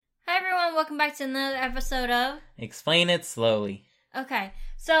welcome back to another episode of Explain It Slowly. Okay,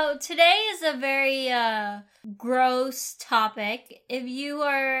 so today is a very gross topic. If you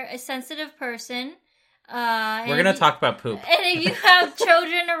are a sensitive person, we're going to talk about poop. And if you have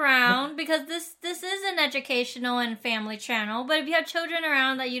children around, because this is an educational and family channel, but if you have children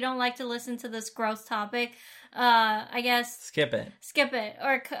around that you don't like to listen to this gross topic, I guess skip it,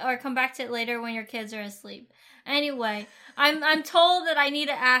 or come back to it later when your kids are asleep. Anyway, I'm told that I need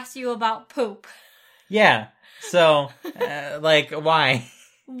to ask you about poop. Yeah. So, why?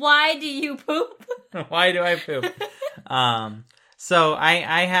 Why do you poop? Why do I poop? So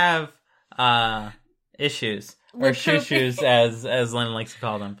I have issues or shoes as Lynn likes to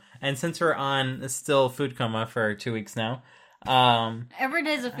call them. And since we're on still food coma for 2 weeks now, every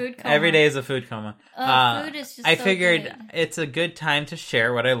day's a food coma. Every day is a food coma. Food is just I so figured good. It's a good time to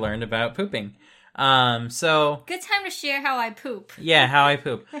share what I learned about pooping. So good time to share how I poop. Yeah, how I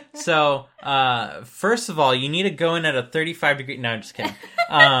poop. So, first of all, you need to go in at a 35-degree. No, I'm just kidding.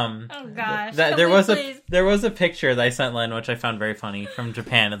 Oh gosh. There was a picture that I sent Lynn, which I found very funny, from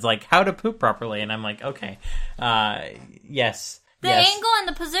Japan. It's like how to poop properly, and I'm like, okay, yes. The angle and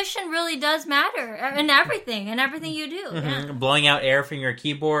the position really does matter in everything you do. Mm-hmm. Yeah. Blowing out air from your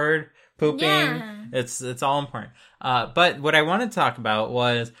keyboard, pooping. Yeah. It's all important. But what I wanted to talk about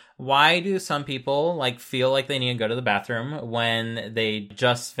was, why do some people feel like they need to go to the bathroom when they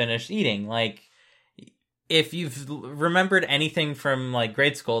just finished eating? Like, if you've remembered anything from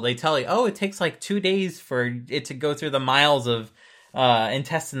grade school, they tell you, oh, it takes 2 days for it to go through the miles of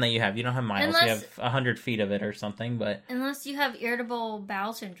intestine that you have. You don't have miles, you have 100 feet of it or something, but unless you have irritable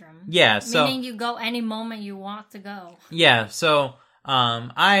bowel syndrome. Yeah, so meaning you go any moment you want to go. Yeah, so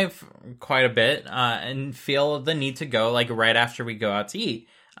I've quite a bit and feel the need to go right after we go out to eat.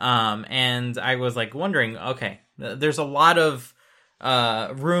 And I was wondering, okay, there's a lot of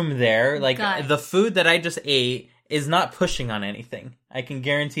room there. The food that I just ate is not pushing on anything. I can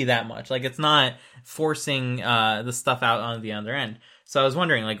guarantee that much. It's not forcing the stuff out on the other end. So I was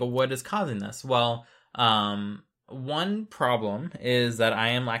wondering, what is causing this? Well, one problem is that I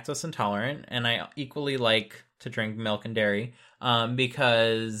am lactose intolerant, and I equally like to drink milk and dairy,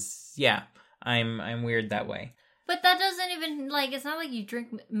 because, yeah, I'm weird that way. But that doesn't even, it's not like you drink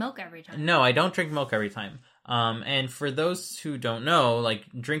milk every time. No, I don't drink milk every time. And for those who don't know,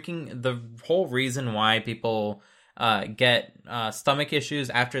 drinking, the whole reason why people get stomach issues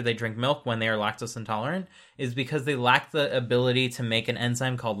after they drink milk when they are lactose intolerant is because they lack the ability to make an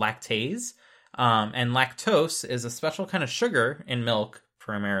enzyme called lactase. And lactose is a special kind of sugar in milk,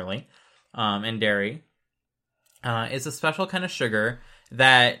 primarily, and dairy. It's a special kind of sugar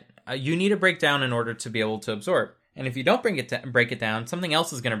that you need to break down in order to be able to absorb. And if you don't break it down, something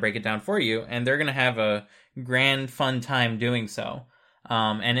else is going to break it down for you, and they're going to have a grand, fun time doing so.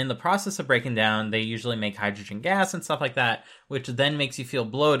 And in the process of breaking down, they usually make hydrogen gas and stuff like that, which then makes you feel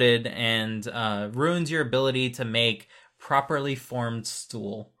bloated and ruins your ability to make properly formed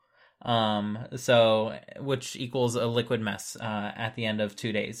stool. Which equals a liquid mess at the end of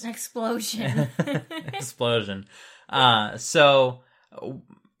 2 days. Explosion. Explosion. So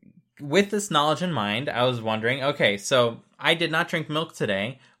with this knowledge in mind, I was wondering, okay, so I did not drink milk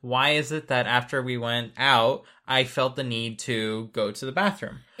today. Why is it that after we went out, I felt the need to go to the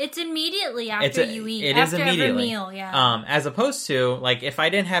bathroom? It's immediately after you eat. It after is immediately. Every meal, yeah. As opposed to, if I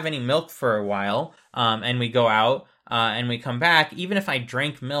didn't have any milk for a while, and we go out, and we come back, even if I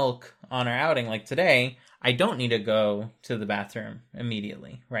drank milk on our outing like today, I don't need to go to the bathroom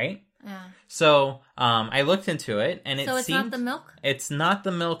immediately, right? Yeah. So, I looked into it, and So it's not the milk? It's not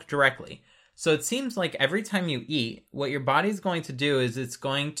the milk directly. So it seems like every time you eat, what your body's going to do is it's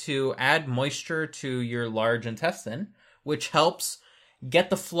going to add moisture to your large intestine, which helps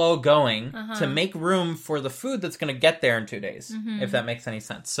get the flow going to make room for the food that's going to get there in 2 days, if that makes any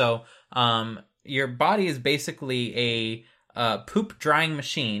sense. So, your body is basically a poop drying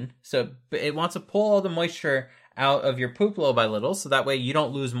machine. So it wants to pull all the moisture out of your poop little by little, so that way you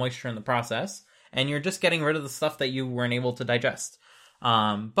don't lose moisture in the process, and you're just getting rid of the stuff that you weren't able to digest.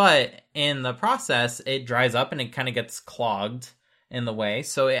 But in the process, it dries up and it kind of gets clogged in the way.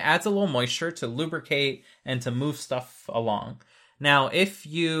 So it adds a little moisture to lubricate and to move stuff along. Now, if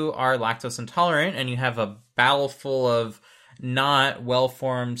you are lactose intolerant and you have a bowel full of not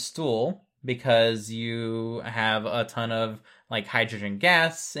well-formed stool because you have a ton of hydrogen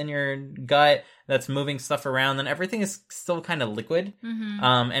gas in your gut that's moving stuff around, then everything is still kind of liquid.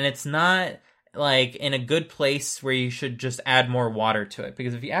 And it's not in a good place where you should just add more water to it,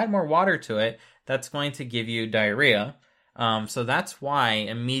 because if you add more water to it, that's going to give you diarrhea. So that's why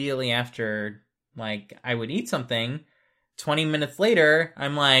immediately after I would eat something 20 minutes later,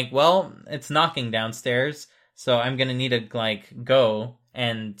 I'm like, well, it's knocking downstairs, so I'm gonna need to, like, go,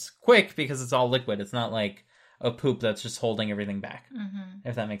 and quick, because it's all liquid. It's not like a poop that's just holding everything back,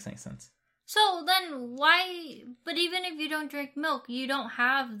 if that makes any sense. So then why, but even if you don't drink milk, you don't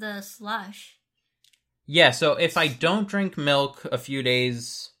have the slush. Yeah, so if I don't drink milk a few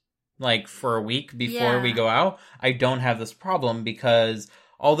days, like, for a week before we go out, I don't have this problem, because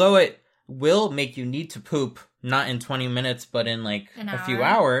although it will make you need to poop, not in 20 minutes, but in, like, a few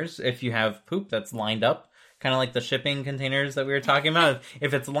hours, if you have poop that's lined up, kind of like the shipping containers that we were talking about.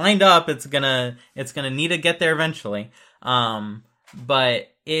 If it's lined up, it's gonna need to get there eventually. But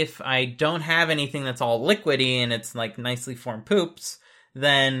if I don't have anything that's all liquidy and it's, like, nicely formed poops,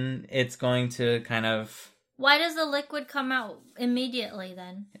 then it's going to kind of... Why does the liquid come out immediately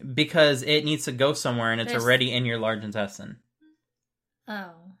then? Because it needs to go somewhere and it's already in your large intestine.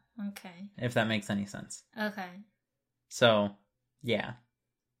 Oh, okay. If that makes any sense. Okay. So, yeah.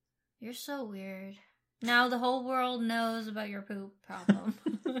 You're so weird. Now the whole world knows about your poop problem.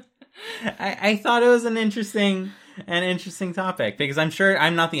 I thought it was an interesting topic, because I'm sure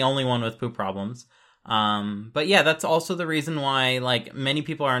I'm not the only one with poop problems. But yeah, that's also the reason why, like, many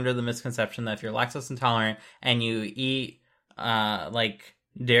people are under the misconception that if you're lactose intolerant and you eat, like,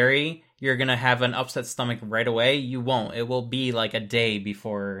 dairy, you're gonna have an upset stomach right away. You won't. It will be, like, a day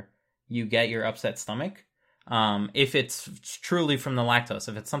before you get your upset stomach. If it's truly from the lactose.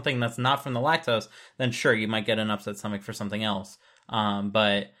 If it's something that's not from the lactose, then sure, you might get an upset stomach for something else.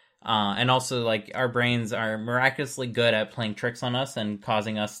 And also, like, our brains are miraculously good at playing tricks on us and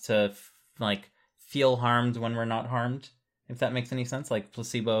causing us to, like, feel harmed when we're not harmed, if that makes any sense. Like,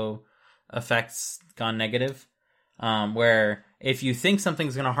 placebo effects gone negative. Where if you think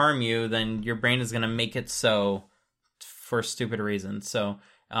something's going to harm you, then your brain is going to make it so for stupid reasons. So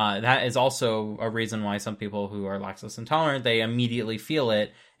that is also a reason why some people who are lactose intolerant, they immediately feel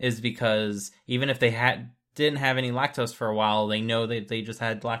it, is because even if they didn't have any lactose for a while, they know that they just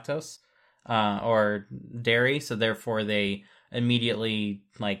had lactose or dairy, so therefore they immediately,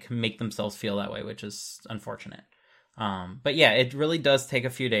 like, make themselves feel that way, which is unfortunate. But yeah, it really does take a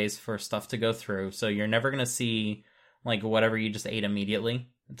few days for stuff to go through, so you're never going to see, like, whatever you just ate immediately.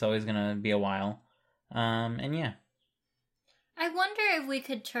 It's always going to be a while. And yeah. I wonder if we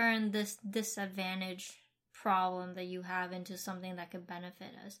could turn this disadvantage problem that you have into something that could benefit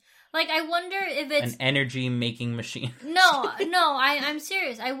us. Like, I wonder if it's... an energy-making machine. No, I'm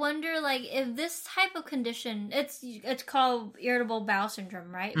serious. I wonder, like, if this type of condition, it's called irritable bowel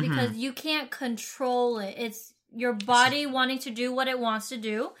syndrome, right? Mm-hmm. Because you can't control it. It's your body wanting to do what it wants to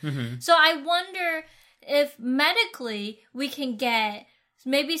do. Mm-hmm. So I wonder if medically we can get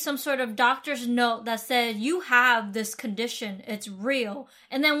maybe some sort of doctor's note that says you have this condition, it's real.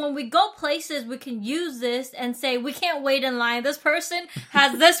 And then when we go places, we can use this and say, we can't wait in line. This person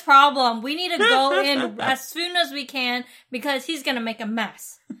has this problem. We need to go in as soon as we can because he's going to make a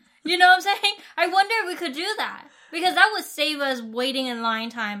mess. You know what I'm saying? I wonder if we could do that. Because that would save us waiting in line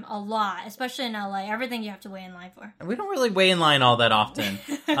time a lot, especially in LA. Everything you have to wait in line for. We don't really wait in line all that often.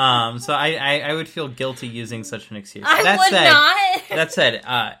 So I would feel guilty using such an excuse. I would not. That said,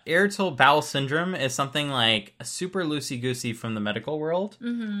 irritable bowel syndrome is something like super loosey-goosey from the medical world.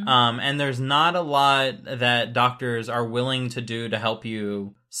 Mm-hmm. And there's not a lot that doctors are willing to do to help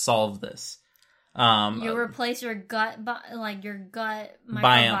you solve this. You replace your gut, your gut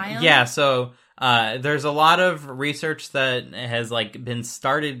microbiome? Yeah, so there's a lot of research that has, like, been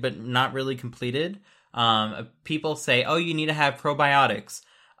started but not really completed. People say, oh, you need to have probiotics.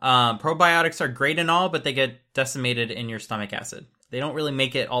 Probiotics are great and all, but they get decimated in your stomach acid. They don't really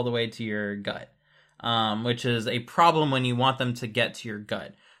make it all the way to your gut, which is a problem when you want them to get to your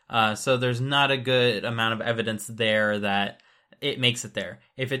gut. So there's not a good amount of evidence there that it makes it there.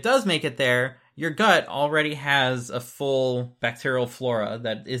 If it does make it there, your gut already has a full bacterial flora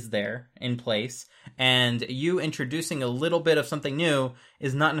that is there in place, and you introducing a little bit of something new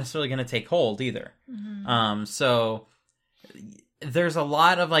is not necessarily going to take hold either. Mm-hmm. So there's a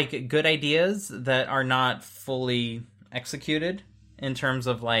lot of, like, good ideas that are not fully executed in terms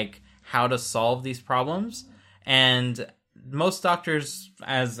of, like, how to solve these problems. And most doctors,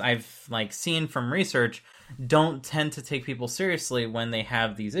 as I've, like, seen from research, don't tend to take people seriously when they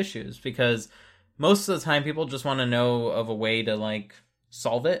have these issues, because most of the time people just want to know of a way to, like,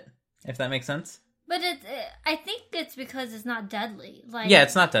 solve it, if that makes sense. But I think it's because it's not deadly. Like, yeah,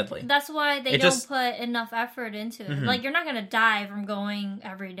 it's not deadly. That's why they don't put enough effort into it. Mm-hmm. Like, you're not going to die from going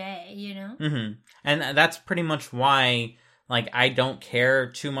every day, you know? Mm-hmm. And that's pretty much why, like, I don't care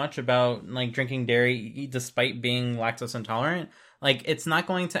too much about, like, drinking dairy despite being lactose intolerant. Like, it's not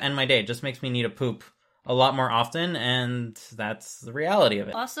going to end my day. It just makes me need to poop a lot more often, and that's the reality of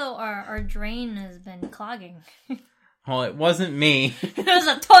it. Also, our drain has been clogging. Well, it wasn't me. It was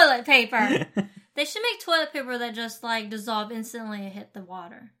a toilet paper. They should make toilet paper that just like dissolve instantly and hit the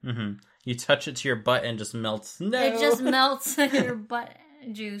water. Mm-hmm. You touch it to your butt and just melts. No, it just melts your butt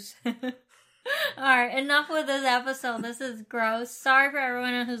juice. Alright, enough with this episode. This is gross. Sorry for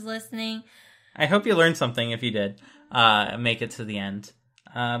everyone who's listening. I hope you learned something if you did. Make it to the end.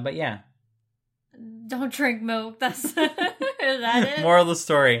 But yeah. Don't drink milk. That's is that it? Moral of the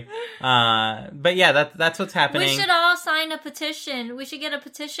story. But yeah, that's what's happening. We should all sign a petition. We should get a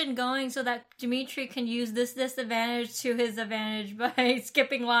petition going so that Dimitri can use this disadvantage to his advantage by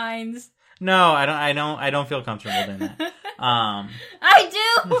skipping lines. No, I don't feel comfortable doing that. I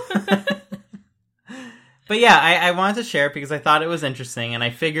do. But yeah, I wanted to share it because I thought it was interesting, and I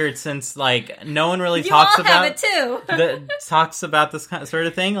figured since like no one really talks about it too. talks about this kind of, sort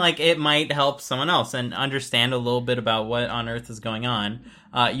of thing, like it might help someone else and understand a little bit about what on earth is going on.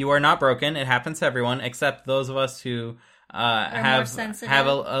 You are not broken; it happens to everyone, except those of us who have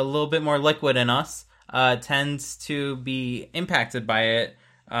a little bit more liquid in us. Tends to be impacted by it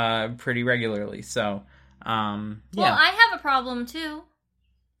pretty regularly. So, yeah. Well, I have a problem too.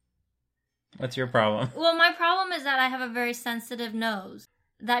 What's your problem? Well, my problem is that I have a very sensitive nose.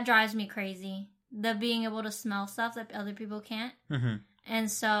 That drives me crazy. The being able to smell stuff that other people can't. Mm-hmm.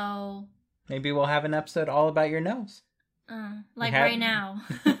 And so... Maybe we'll have an episode all about your nose. Right now.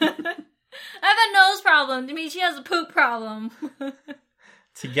 I have a nose problem. Dimitri has a poop problem.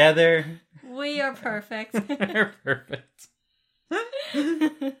 Together... We are perfect. We're perfect.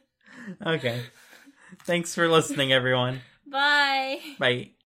 Okay. Thanks for listening, everyone. Bye.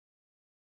 Bye.